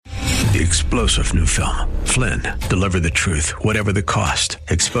The explosive new film, Flynn, deliver the truth, whatever the cost,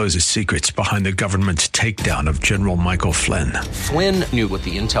 exposes secrets behind the government's takedown of General Michael Flynn. Flynn knew what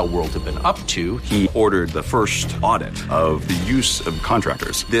the intel world had been up to. He ordered the first audit of the use of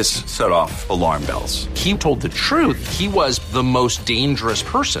contractors. This set off alarm bells. He told the truth. He was the most dangerous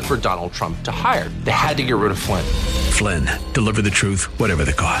person for Donald Trump to hire. They had to get rid of Flynn. Flynn, deliver the truth, whatever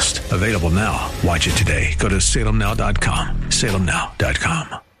the cost. Available now. Watch it today. Go to salemnow.com.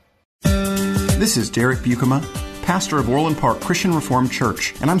 salemnow.com. This is Derek Buikema, pastor of Orland Park Christian Reformed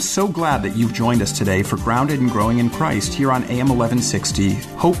Church, and I'm so glad that you've joined us today for Grounded and Growing in Christ here on AM 1160,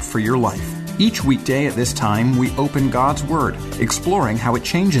 Hope for Your Life. Each weekday at this time, we open God's Word, exploring how it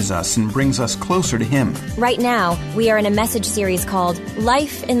changes us and brings us closer to Him. Right now, we are in a message series called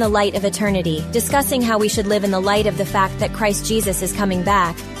Life in the Light of Eternity, discussing how we should live in the light of the fact that Christ Jesus is coming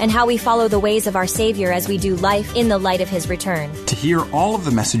back, and how we follow the ways of our Savior as we do life in the light of His return. To hear all of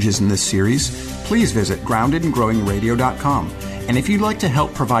the messages in this series, please visit groundedandgrowingradio.com. And if you'd like to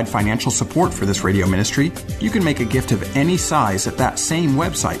help provide financial support for this radio ministry, you can make a gift of any size at that same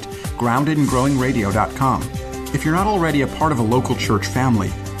website, groundedandgrowingradio.com. If you're not already a part of a local church family,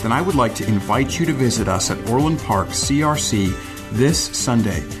 then I would like to invite you to visit us at Orland Park CRC this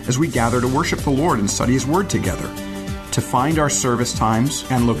Sunday as we gather to worship the Lord and study His Word together. To find our service times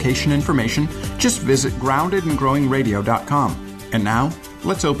and location information, just visit groundedandgrowingradio.com. And now,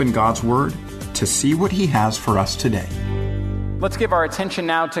 let's open God's Word to see what He has for us today. Let's give our attention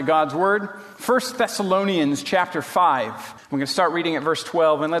now to God's Word. 1 Thessalonians chapter 5. We're going to start reading at verse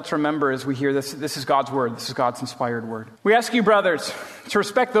 12, and let's remember as we hear this is God's Word. This is God's inspired Word. We ask you, brothers, to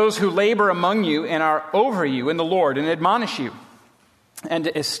respect those who labor among you and are over you in the Lord and admonish you, and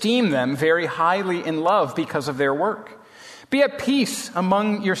to esteem them very highly in love because of their work. Be at peace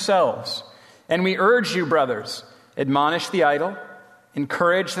among yourselves. And we urge you, brothers, admonish the idle,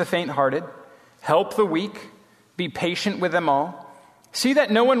 encourage the faint-hearted, help the weak, be patient with them all. See that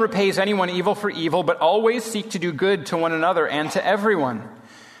no one repays anyone evil for evil, but always seek to do good to one another and to everyone.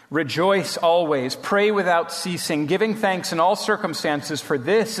 Rejoice always, pray without ceasing, giving thanks in all circumstances, for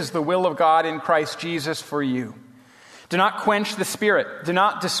this is the will of God in Christ Jesus for you. Do not quench the Spirit. Do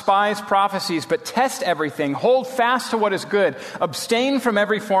not despise prophecies, but test everything. Hold fast to what is good. Abstain from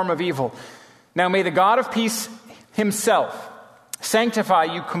every form of evil. Now may the God of peace Himself sanctify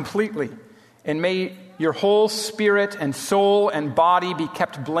you completely, and may your whole spirit and soul and body be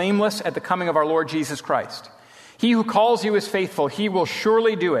kept blameless at the coming of our Lord Jesus Christ. He who calls you is faithful. He will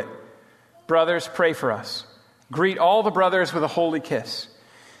surely do it. Brothers, pray for us. Greet all the brothers with a holy kiss.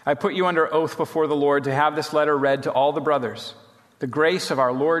 I put you under oath before the Lord to have this letter read to all the brothers. The grace of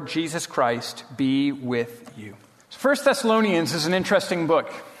our Lord Jesus Christ be with you. 1 Thessalonians is an interesting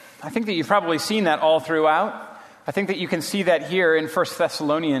book. I think that you've probably seen that all throughout. I think that you can see that here in 1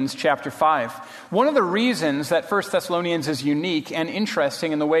 Thessalonians chapter 5. One of the reasons that 1 Thessalonians is unique and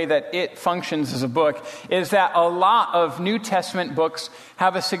interesting in the way that it functions as a book is that a lot of New Testament books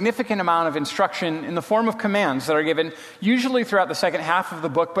have a significant amount of instruction in the form of commands that are given usually throughout the second half of the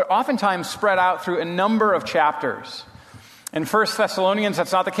book, but oftentimes spread out through a number of chapters. In 1 Thessalonians,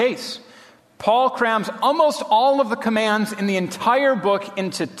 that's not the case. Paul crams almost all of the commands in the entire book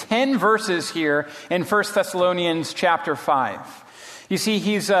into 10 verses here in 1 Thessalonians chapter 5. You see,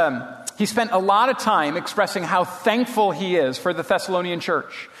 he spent a lot of time expressing how thankful he is for the Thessalonian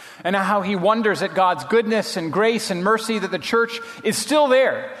church and how he wonders at God's goodness and grace and mercy that the church is still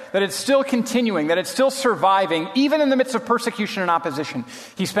there, that it's still continuing, that it's still surviving, even in the midst of persecution and opposition.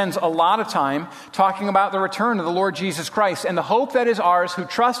 He spends a lot of time talking about the return of the Lord Jesus Christ and the hope that is ours who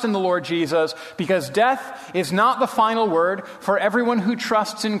trust in the Lord Jesus, because death is not the final word for everyone who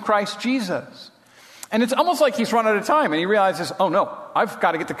trusts in Christ Jesus. And it's almost like he's run out of time and he realizes, oh no, I've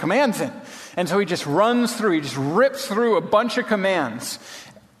got to get the commands in. And so he just rips through a bunch of commands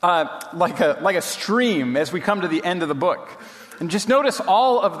like a stream as we come to the end of the book. And just notice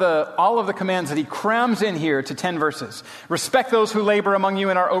all of the commands that he crams in here to 10 verses. Respect those who labor among you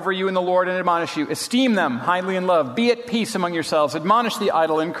and are over you in the Lord and admonish you. Esteem them highly in love. Be at peace among yourselves. Admonish the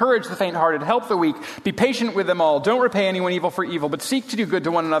idle. Encourage the faint-hearted. Help the weak. Be patient with them all. Don't repay anyone evil for evil, but seek to do good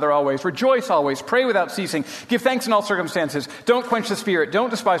to one another always. Rejoice always. Pray without ceasing. Give thanks in all circumstances. Don't quench the Spirit.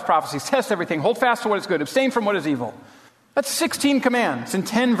 Don't despise prophecies. Test everything. Hold fast to what is good. Abstain from what is evil. That's 16 commands in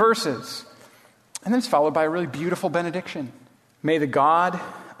 10 verses. And then it's followed by a really beautiful benediction. May the God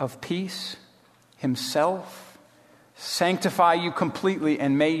of peace Himself sanctify you completely,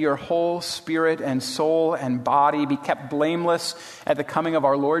 and may your whole spirit and soul and body be kept blameless at the coming of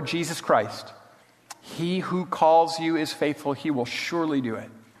our Lord Jesus Christ. He who calls you is faithful. He will surely do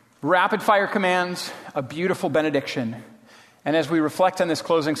it. Rapid fire commands, a beautiful benediction. And as we reflect on this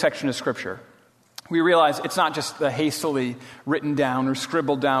closing section of Scripture, we realize it's not just the hastily written down or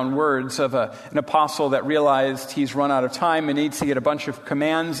scribbled down words of an apostle that realized he's run out of time and needs to get a bunch of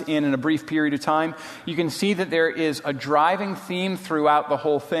commands in a brief period of time. You can see that there is a driving theme throughout the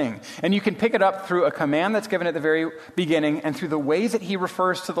whole thing. And you can pick it up through a command that's given at the very beginning and through the ways that he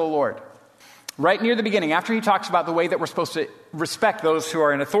refers to the Lord. Right near the beginning, after he talks about the way that we're supposed to respect those who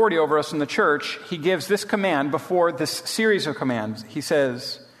are in authority over us in the church, he gives this command before this series of commands. He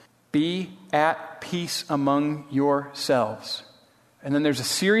says, "Be at peace among yourselves." And then there's a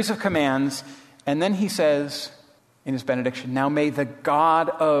series of commands, and then he says in his benediction, "Now may the God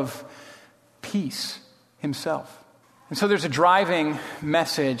of peace himself." And so there's a driving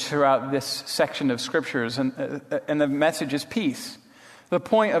message throughout this section of scriptures, and the message is peace. The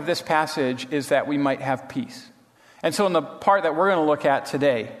point of this passage is that we might have peace. And so in the part that we're going to look at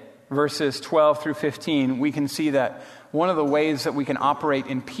today, verses 12 through 15, we can see that one of the ways that we can operate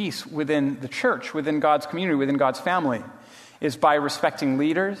in peace within the church, within God's community, within God's family, is by respecting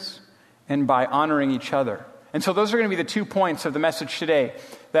leaders and by honoring each other. And so those are going to be the 2 points of the message today,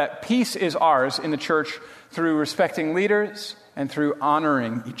 that peace is ours in the church through respecting leaders and through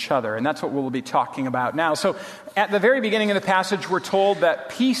honoring each other. And that's what we'll be talking about now. So at the very beginning of the passage, we're told that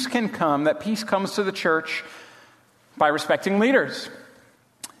peace can come, that peace comes to the church by respecting leaders.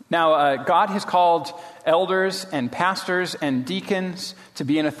 Now, God has called elders and pastors and deacons to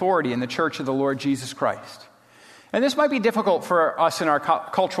be an authority in the church of the Lord Jesus Christ. And this might be difficult for us in our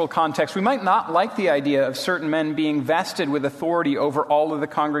cultural context. We might not like the idea of certain men being vested with authority over all of the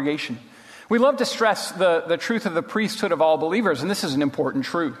congregation. We love to stress the truth of the priesthood of all believers, and this is an important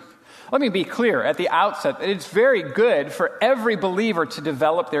truth. Let me be clear at the outset that it's very good for every believer to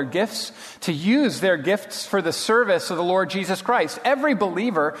develop their gifts, to use their gifts for the service of the Lord Jesus Christ. Every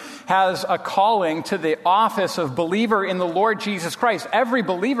believer has a calling to the office of believer in the Lord Jesus Christ. Every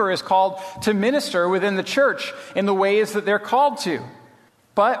believer is called to minister within the church in the ways that they're called to.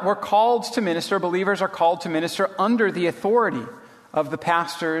 But we're called to minister, believers are called to minister under the authority of the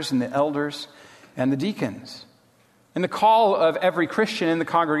pastors and the elders and the deacons. And the call of every Christian in the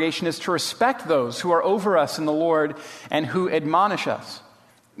congregation is to respect those who are over us in the Lord and who admonish us.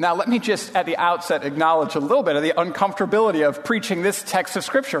 Now, let me just at the outset acknowledge a little bit of the uncomfortability of preaching this text of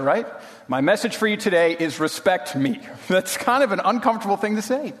Scripture, right? My message for you today is respect me. That's kind of an uncomfortable thing to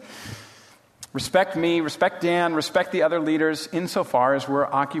say. Respect me, respect Dan, respect the other leaders insofar as we're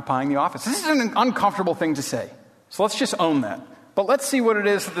occupying the office. This is an uncomfortable thing to say. So let's just own that. But let's see what it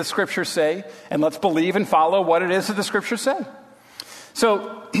is that the Scriptures say, and let's believe and follow what it is that the Scriptures say.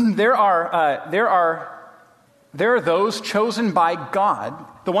 So there are those chosen by God,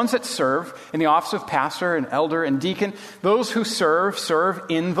 the ones that serve in the office of pastor and elder and deacon. Those who serve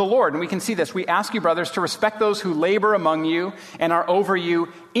in the Lord. And we can see this. We ask you, brothers, to respect those who labor among you and are over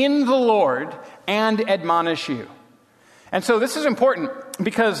you in the Lord and admonish you. And so this is important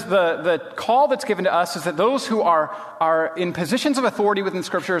because the call that's given to us is that those who are in positions of authority within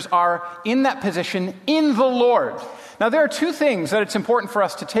Scriptures are in that position in the Lord. Now, there are 2 things that it's important for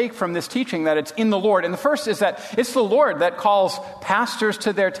us to take from this teaching, that it's in the Lord. And the first is that it's the Lord that calls pastors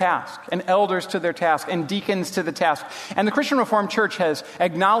to their task, and elders to their task, and deacons to the task. And the Christian Reformed Church has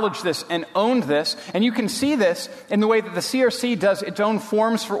acknowledged this and owned this. And you can see this in the way that the CRC does its own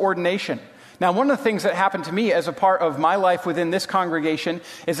forms for ordination. Now, one of the things that happened to me as a part of my life within this congregation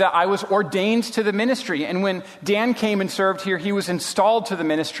is that I was ordained to the ministry. And when Dan came and served here, he was installed to the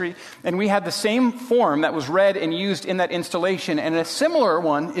ministry. And we had the same form that was read and used in that installation. And a similar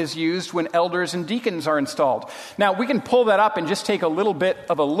one is used when elders and deacons are installed. Now, we can pull that up and just take a little bit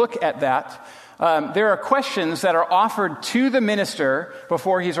of a look at that. There are questions that are offered to the minister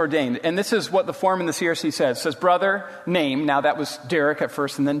before he's ordained. And this is what the form in the CRC says. It says, brother, name. Now, that was Derek at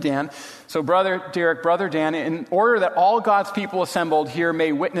first and then Dan. So, brother Derek, brother Dan, in order that all God's people assembled here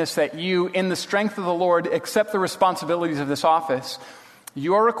may witness that you, in the strength of the Lord, accept the responsibilities of this office,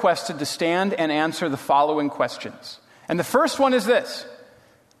 you are requested to stand and answer the following questions. And the first one is this.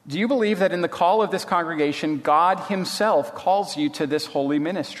 Do you believe that in the call of this congregation, God himself calls you to this holy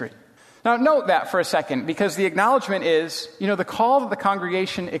ministry? Now, note that for a second, because the acknowledgement is, the call that the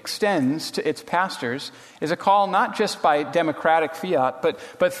congregation extends to its pastors is a call not just by democratic fiat,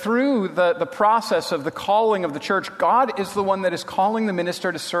 but through the process of the calling of the church. God is the one that is calling the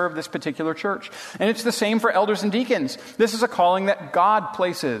minister to serve this particular church. And it's the same for elders and deacons. This is a calling that God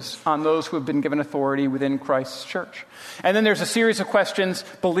places on those who have been given authority within Christ's church. And then there's a series of questions,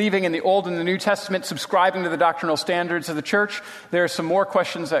 believing in the Old and the New Testament, subscribing to the doctrinal standards of the church. There are some more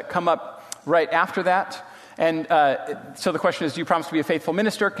questions that come up right after that. And so the question is, do you promise to be a faithful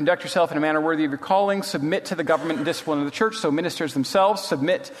minister, conduct yourself in a manner worthy of your calling, submit to the government and discipline of the church? So ministers themselves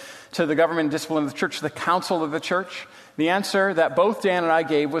submit to the government and discipline of the church, to the council of the church. The answer that both Dan and I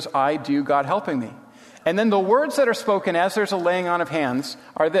gave was, I do, God helping me. And then the words that are spoken as there's a laying on of hands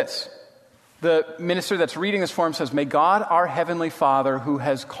are this. The minister that's reading this form says, may God, our heavenly Father, who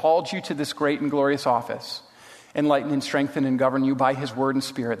has called you to this great and glorious office, enlighten and strengthen and govern you by his word and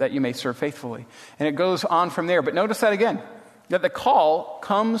spirit, that you may serve faithfully. And it goes on from there. But notice that again, that the call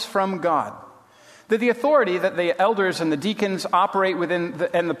comes from God. That the authority that the elders and the deacons operate within,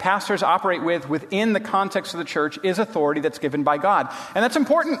 and the pastors operate within the context of the church is authority that's given by God. And that's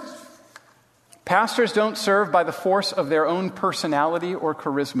important. Pastors don't serve by the force of their own personality or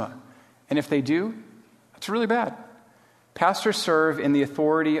charisma. And if they do, that's really bad. Pastors serve in the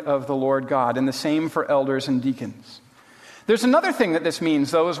authority of the Lord God, and the same for elders and deacons. There's another thing that this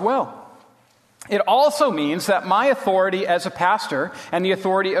means, though, as well. It also means that my authority as a pastor and the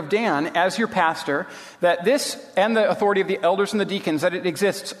authority of Dan as your pastor, that this and the authority of the elders and the deacons, that it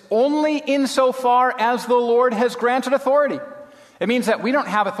exists only insofar as the Lord has granted authority. It means that we don't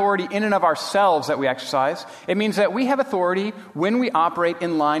have authority in and of ourselves that we exercise. It means that we have authority when we operate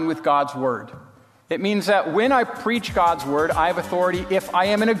in line with God's word. It means that when I preach God's word, I have authority if I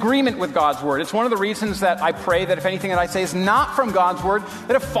am in agreement with God's word. It's one of the reasons that I pray that if anything that I say is not from God's word,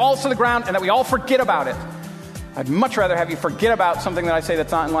 that it falls to the ground and that we all forget about it. I'd much rather have you forget about something that I say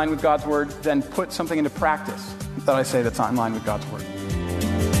that's not in line with God's word than put something into practice that I say that's not in line with God's word.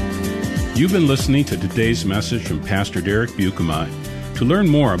 You've been listening to today's message from Pastor Derek Buikema. To learn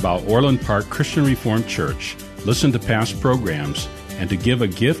more about Orland Park Christian Reformed Church, listen to past programs, and to give a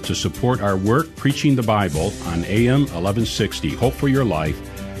gift to support our work preaching the Bible on AM 1160 Hope for Your Life,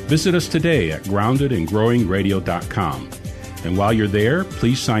 visit us today at groundedandgrowingradio.com. And while you're there,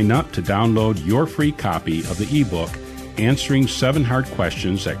 please sign up to download your free copy of the ebook, Answering 7 Hard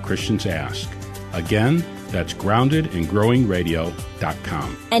Questions That Christians Ask. Again, that's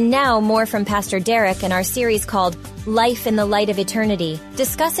groundedandgrowingradio.com. And now more from Pastor Derek in our series called Life in the Light of Eternity,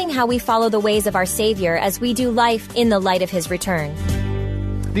 discussing how we follow the ways of our Savior as we do life in the light of his return.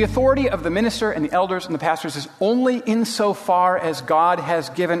 The authority of the minister and the elders and the pastors is only insofar as God has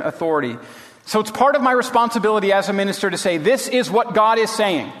given authority. So it's part of my responsibility as a minister to say, this is what God is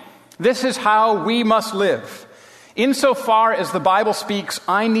saying. This is how we must live. Insofar as the Bible speaks,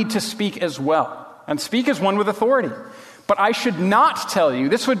 I need to speak as well. And speak as one with authority. But I should not tell you,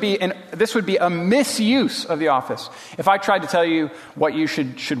 this would be a misuse of the office. If I tried to tell you what you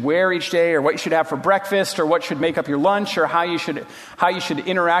should wear each day, or what you should have for breakfast, or what should make up your lunch, or how you should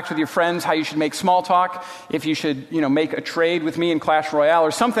interact with your friends, how you should make small talk, if you should, make a trade with me in Clash Royale,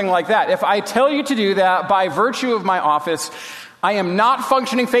 or something like that. If I tell you to do that by virtue of my office, I am not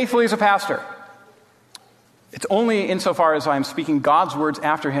functioning faithfully as a pastor. It's only insofar as I am speaking God's words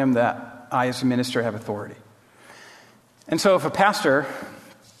after him that I, as a minister, have authority. And so if a pastor,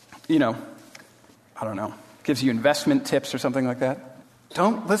 gives you investment tips or something like that,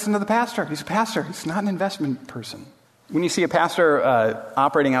 don't listen to the pastor. He's a pastor. He's not an investment person. When you see a pastor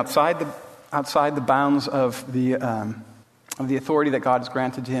operating outside the bounds of the authority that God has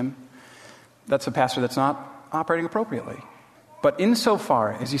granted to him, that's a pastor that's not operating appropriately. But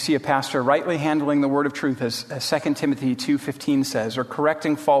insofar as you see a pastor rightly handling the word of truth, as 2 Timothy 2:15 says, or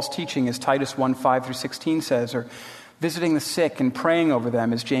correcting false teaching, as Titus 1:5-16 says, or visiting the sick and praying over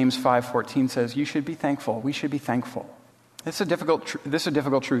them, as James 5:14 says, you should be thankful. We should be thankful. This is a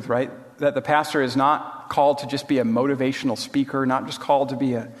difficult truth, right? That the pastor is not called to just be a motivational speaker, not just called to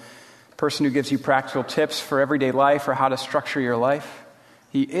be a person who gives you practical tips for everyday life or how to structure your life.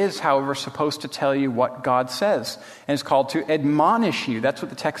 He is, however, supposed to tell you what God says, and is called to admonish you. That's what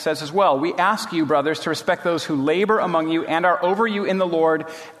the text says as well. We ask you, brothers, to respect those who labor among you and are over you in the Lord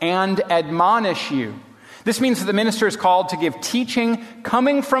and admonish you. This means that the minister is called to give teaching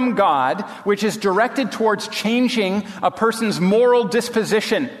coming from God, which is directed towards changing a person's moral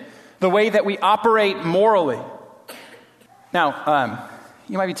disposition, the way that we operate morally. Now,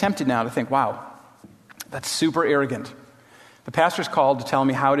 you might be tempted now to think, wow, that's super arrogant. The pastor's called to tell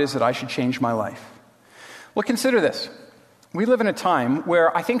me how it is that I should change my life. Well, consider this. We live in a time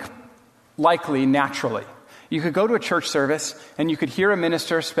where I think likely, naturally, you could go to a church service and you could hear a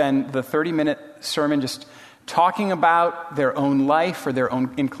minister spend the 30-minute sermon just talking about their own life or their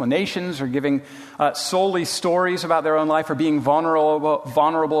own inclinations, or giving solely stories about their own life, or being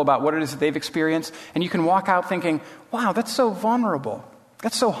vulnerable about what it is that they've experienced. And you can walk out thinking, wow, that's so vulnerable.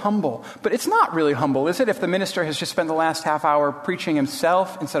 That's so humble. But it's not really humble, is it, if the minister has just spent the last half hour preaching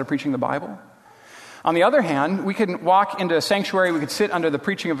himself instead of preaching the Bible? On the other hand, we could walk into a sanctuary, we could sit under the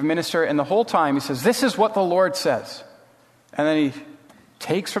preaching of a minister, and the whole time he says, this is what the Lord says. And then he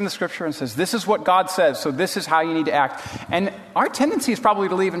takes from the scripture and says, this is what God says, so this is how you need to act. And our tendency is probably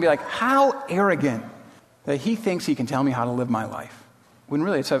to leave and be like, how arrogant that he thinks he can tell me how to live my life. When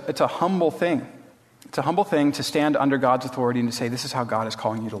really it's a humble thing. It's a humble thing to stand under God's authority and to say, this is how God is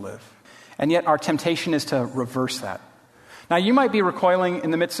calling you to live. And yet our temptation is to reverse that. Now, you might be recoiling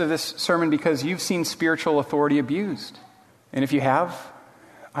in the midst of this sermon because you've seen spiritual authority abused. And if you have,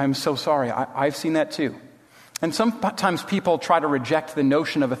 I'm so sorry. I've seen that too. And sometimes people try to reject the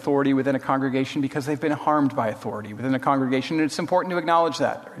notion of authority within a congregation because they've been harmed by authority within a congregation. And it's important to acknowledge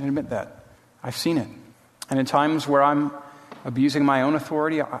that and admit that. I've seen it. And in times where I'm abusing my own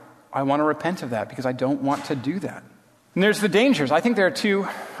authority, I want to repent of that because I don't want to do that. And there's the dangers. I think there are two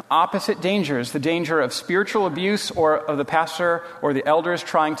opposite dangers. The danger of spiritual abuse or of the pastor or the elders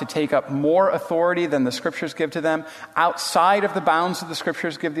trying to take up more authority than the scriptures give to them outside of the bounds that the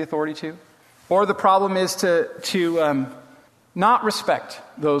scriptures give the authority to. Or the problem is to not respect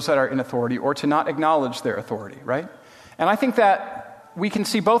those that are in authority or to not acknowledge their authority, right? And I think that we can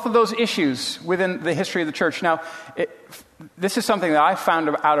see both of those issues within the history of the church. Now, this is something that I found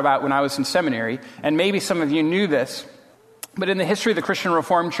out about when I was in seminary, and maybe some of you knew this. But in the history of the Christian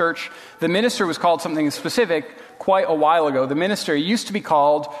Reformed Church, the minister was called something specific quite a while ago. The minister used to be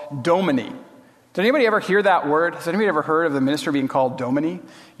called domini. Did anybody ever hear that word? Has anybody ever heard of the minister being called domini?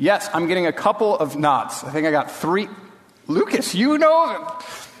 Yes, I'm getting a couple of nods. I think I got 3. Lucas, you know.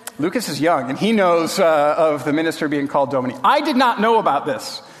 Lucas is young, and he knows of the minister being called domini. I did not know about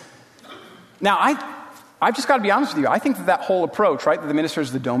this. Now, I've just got to be honest with you. I think that whole approach, right, that the minister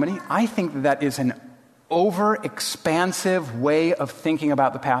is the domini, I think that is an over-expansive way of thinking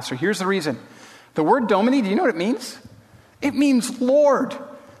about the pastor. Here's the reason. The word domini, do you know what it means? It means Lord.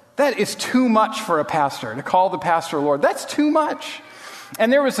 That is too much for a pastor, to call the pastor Lord. That's too much.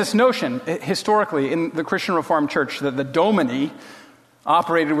 And there was this notion, historically, in the Christian Reformed Church, that the domini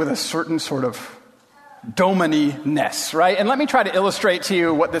operated with a certain sort of domini-ness, right? And let me try to illustrate to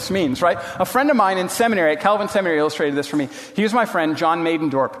you what this means, right? A friend of mine in seminary, at Calvin Seminary, illustrated this for me. He was my friend, John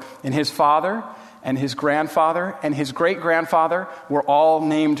Maidendorp, and his father and his grandfather and his great-grandfather were all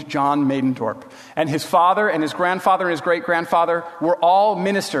named John Maidendorp. And his father and his grandfather and his great-grandfather were all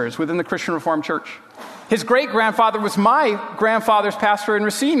ministers within the Christian Reformed Church. His great-grandfather was my grandfather's pastor in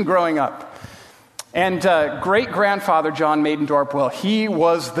Racine growing up. And great-grandfather John Maidendorp, well, he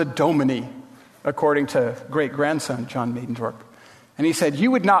was the domini, according to great-grandson John Maidendorp. And he said, you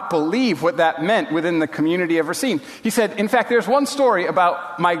would not believe what that meant within the community of Racine. He said, in fact, there's one story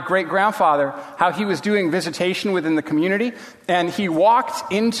about my great-grandfather, how he was doing visitation within the community, and he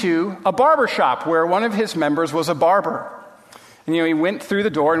walked into a barber shop where one of his members was a barber. And, he went through the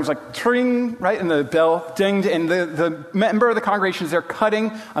door and was like, tring, right, and the bell dinged, and the member of the congregation is there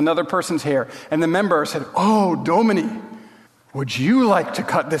cutting another person's hair. And the member said, oh, domini, would you like to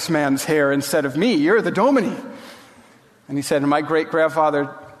cut this man's hair instead of me? You're the domini. And he said, and my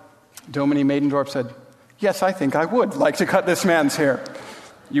great-grandfather, Domini Maidendorp, said, yes, I think I would like to cut this man's hair.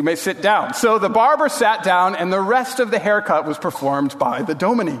 You may sit down. So the barber sat down, and the rest of the haircut was performed by the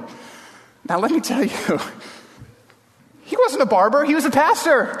domini. Now, let me tell you, he wasn't a barber, he was a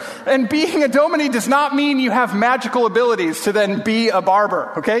pastor. And being a domini does not mean you have magical abilities to then be a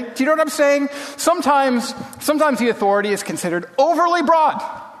barber, okay? Do you know what I'm saying? Sometimes the authority is considered overly broad.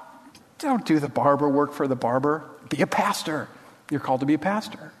 Don't do the barber work for the barber. Be a pastor. You're called to be a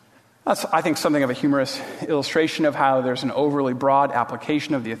pastor. That's, I think, something of a humorous illustration of how there's an overly broad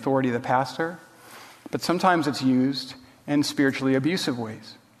application of the authority of the pastor. But sometimes it's used in spiritually abusive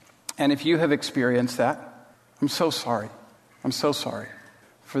ways. And if you have experienced that, I'm so sorry. I'm so sorry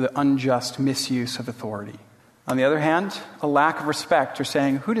for the unjust misuse of authority. On the other hand, a lack of respect or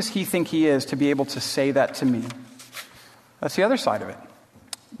saying, who does he think he is to be able to say that to me? That's the other side of it.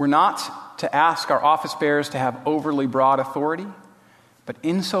 We're not to ask our office bearers to have overly broad authority, but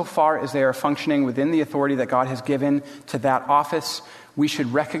insofar as they are functioning within the authority that God has given to that office, we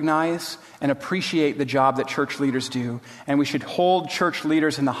should recognize and appreciate the job that church leaders do, and we should hold church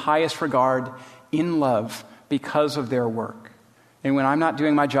leaders in the highest regard in love because of their work. And when I'm not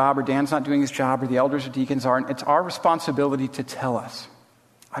doing my job, or Dan's not doing his job, or the elders or deacons aren't, it's our responsibility to tell us,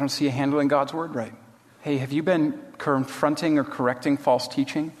 I don't see you handling God's word right. Hey, have you been confronting or correcting false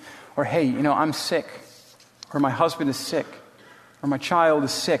teaching? Or, hey, I'm sick. Or my husband is sick. Or my child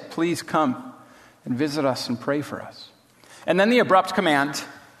is sick. Please come and visit us and pray for us. And then the abrupt command,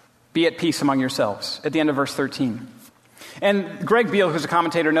 be at peace among yourselves, at the end of verse 13. And Greg Beale, who's a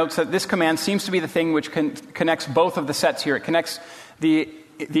commentator, notes that this command seems to be the thing which connects both of the sets here. It connects the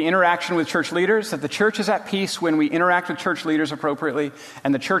the interaction with church leaders, that the church is at peace when we interact with church leaders appropriately,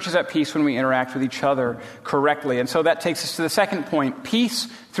 and the church is at peace when we interact with each other correctly. And so that takes us to the second point, peace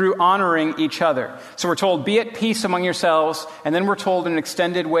through honoring each other. So we're told, be at peace among yourselves, and then we're told in an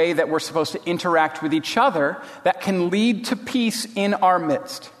extended way that we're supposed to interact with each other that can lead to peace in our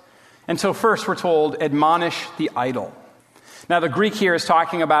midst. And so first we're told, admonish the idle. Now, the Greek here is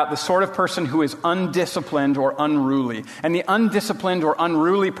talking about the sort of person who is undisciplined or unruly. And the undisciplined or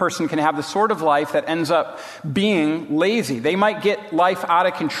unruly person can have the sort of life that ends up being lazy. They might get life out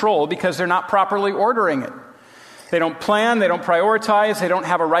of control because they're not properly ordering it. They don't plan, they don't prioritize, they don't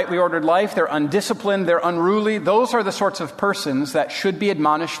have a rightly ordered life, they're undisciplined, they're unruly. Those are the sorts of persons that should be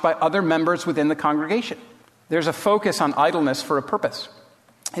admonished by other members within the congregation. There's a focus on idleness for a purpose.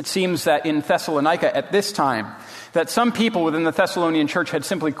 It seems that in Thessalonica at this time, that some people within the Thessalonian church had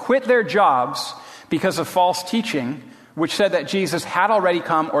simply quit their jobs because of false teaching, which said that Jesus had already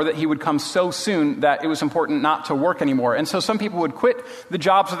come or that he would come so soon that it was important not to work anymore. And so some people would quit the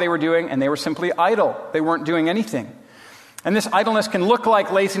jobs that they were doing and they were simply idle. They weren't doing anything. And this idleness can look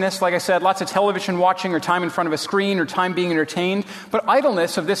like laziness, like I said, lots of television watching or time in front of a screen or time being entertained. But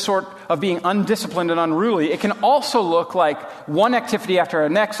idleness of this sort of being undisciplined and unruly, it can also look like one activity after the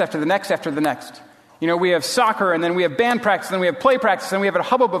next, after the next, after the next. You know, we have soccer, and then we have band practice, and then we have play practice, and then we have a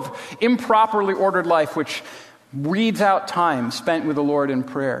hubbub of improperly ordered life, which weeds out time spent with the Lord in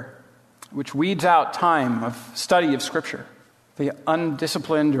prayer, which weeds out time of study of Scripture. The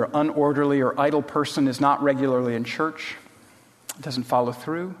undisciplined or unorderly or idle person is not regularly in church, doesn't follow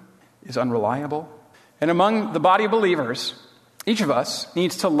through, is unreliable. And among the body of believers, each of us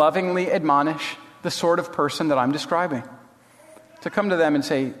needs to lovingly admonish the sort of person that I'm describing. To come to them and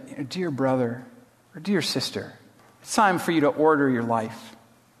say, dear brother or dear sister, it's time for you to order your life.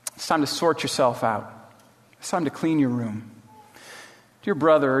 It's time to sort yourself out. It's time to clean your room. Dear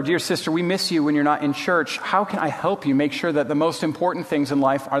brother or dear sister, we miss you when you're not in church. How can I help you make sure that the most important things in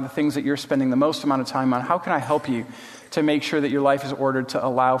life are the things that you're spending the most amount of time on? How can I help you to make sure that your life is ordered to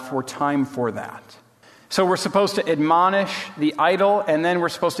allow for time for that? So we're supposed to admonish the idle, and then we're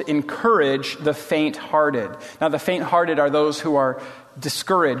supposed to encourage the faint-hearted. Now, the faint-hearted are those who are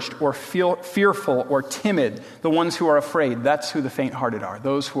discouraged or fearful or timid, the ones who are afraid. That's who the faint-hearted are.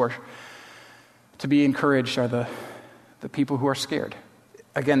 Those who are to be encouraged are the people who are scared.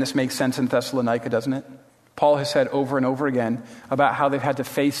 Again, this makes sense in Thessalonica, doesn't it? Paul has said over and over again about how they've had to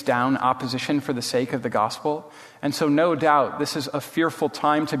face down opposition for the sake of the gospel. And so no doubt this is a fearful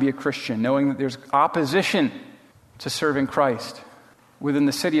time to be a Christian, knowing that there's opposition to serving Christ within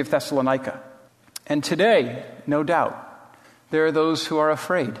the city of Thessalonica. And today, no doubt, there are those who are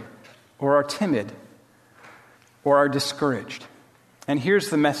afraid or are timid or are discouraged. And here's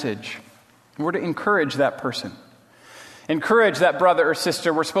the message. We're to encourage that person. Encourage that brother or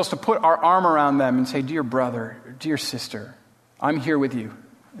sister. We're supposed to put our arm around them and say, dear brother, dear sister, I'm here with you.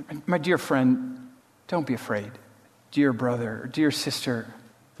 My dear friend, don't be afraid. Dear brother, dear sister,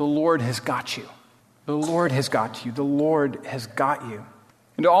 the Lord has got you. The Lord has got you. The Lord has got you.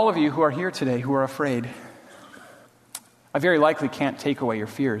 And to all of you who are here today who are afraid, I very likely can't take away your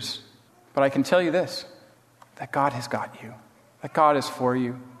fears, but I can tell you this, that God has got you, that God is for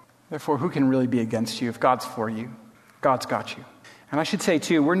you. Therefore, who can really be against you if God's for you? God's got you. And I should say,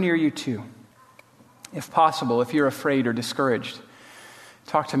 too, we're near you, too. If possible, if you're afraid or discouraged,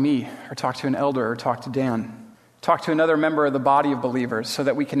 talk to me or talk to an elder or talk to Dan. Talk to another member of the body of believers so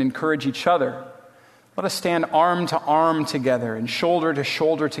that we can encourage each other. Let us stand arm to arm together and shoulder to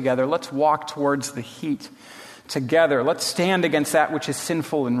shoulder together. Let's walk towards the heat together. Let's stand against that which is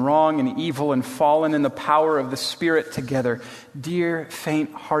sinful and wrong and evil and fallen in the power of the Spirit together. Dear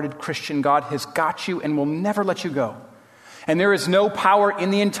faint-hearted Christian, God has got you and will never let you go. And there is no power in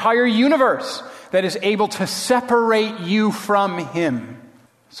the entire universe that is able to separate you from Him.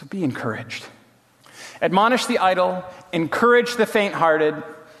 So be encouraged. Admonish the idle, encourage the faint-hearted,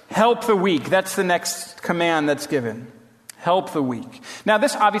 help the weak. That's the next command that's given. Help the weak. Now,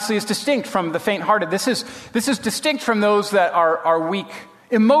 this obviously is distinct from the faint-hearted. This is distinct from those that are weak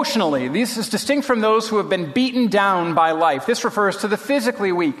emotionally. This is distinct from those who have been beaten down by life. This refers to the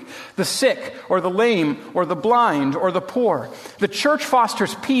physically weak, the sick, or the lame, or the blind, or the poor. The church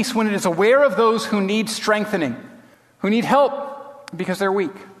fosters peace when it is aware of those who need strengthening, who need help because they're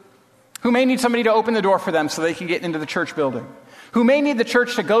weak, who may need somebody to open the door for them so they can get into the church building, who may need the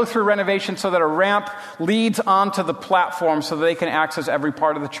church to go through renovation so that a ramp leads onto the platform so that they can access every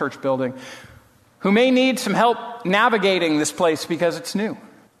part of the church building, who may need some help navigating this place because it's new,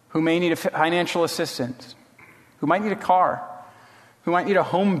 who may need financial assistance, who might need a car, who might need a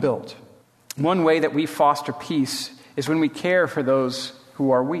home built. One way that we foster peace is when we care for those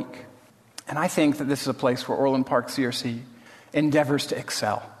who are weak. And I think that this is a place where Orland Park CRC endeavors to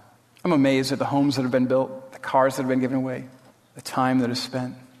excel. I'm amazed at the homes that have been built, the cars that have been given away, the time that is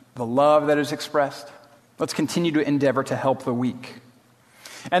spent, the love that is expressed. Let's continue to endeavor to help the weak.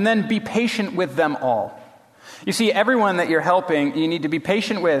 And then be patient with them all. You see, everyone that you're helping, you need to be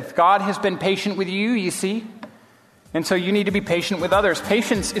patient with. God has been patient with you, you see. And so you need to be patient with others.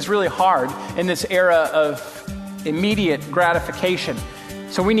 Patience is really hard in this era of immediate gratification.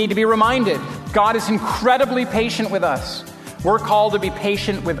 So we need to be reminded, God is incredibly patient with us. We're called to be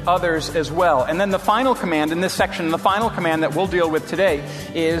patient with others as well. And then the final command in this section, the final command that we'll deal with today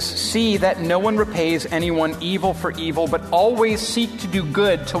is see that no one repays anyone evil for evil, but always seek to do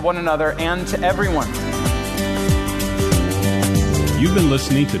good to one another and to everyone. You've been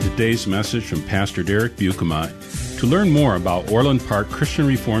listening to today's message from Pastor Derek Buikema. To learn more about Orland Park Christian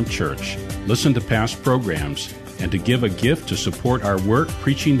Reformed Church, listen to past programs, and to give a gift to support our work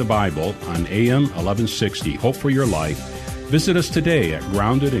preaching the Bible on AM 1160, Hope for Your Life, visit us today at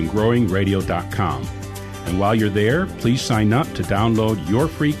groundedandgrowingradio.com. And while you're there, please sign up to download your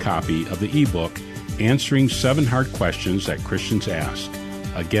free copy of the ebook, Answering 7 Hard Questions That Christians Ask.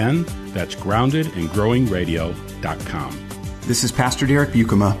 Again, that's groundedandgrowingradio.com. This is Pastor Derek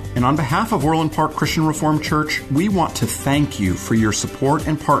Buikema, and on behalf of Orland Park Christian Reformed Church, we want to thank you for your support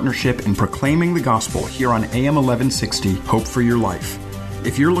and partnership in proclaiming the gospel here on AM 1160, Hope for Your Life.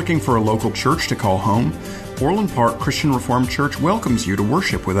 If you're looking for a local church to call home, Orland Park Christian Reformed Church welcomes you to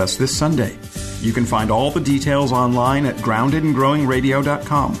worship with us this Sunday. You can find all the details online at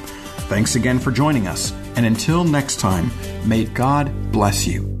groundedandgrowingradio.com. Thanks again for joining us, and until next time, may God bless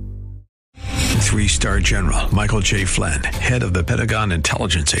you. 3-star General Michael J. Flynn, head of the Pentagon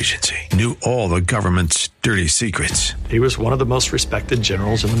Intelligence Agency, knew all the government's dirty secrets. He was one of the most respected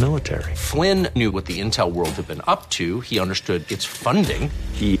generals in the military. Flynn knew what the intel world had been up to. He understood its funding.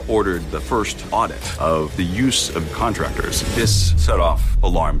 He ordered the first audit of the use of contractors. This set off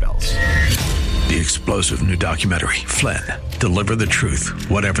alarm bells. The explosive new documentary, Flynn, Deliver the Truth,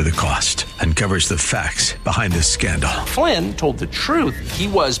 Whatever the Cost, uncovers the facts behind this scandal. Flynn told the truth. He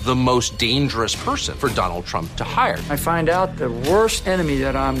was the most dangerous person for Donald Trump to hire. I find out the worst enemy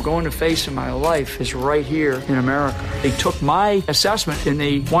that I'm going to face in my life is right here in America. They took my assessment and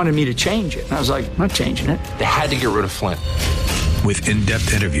they wanted me to change it. And I was like, I'm not changing it. They had to get rid of Flynn. With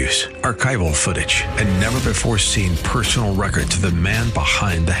in-depth interviews, archival footage, and never-before-seen personal records of the man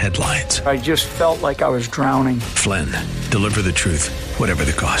behind the headlines. I just felt like I was drowning. Flynn, Deliver the Truth, Whatever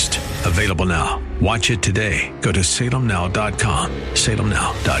the Cost. Available now. Watch it today. Go to salemnow.com.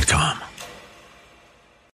 salemnow.com.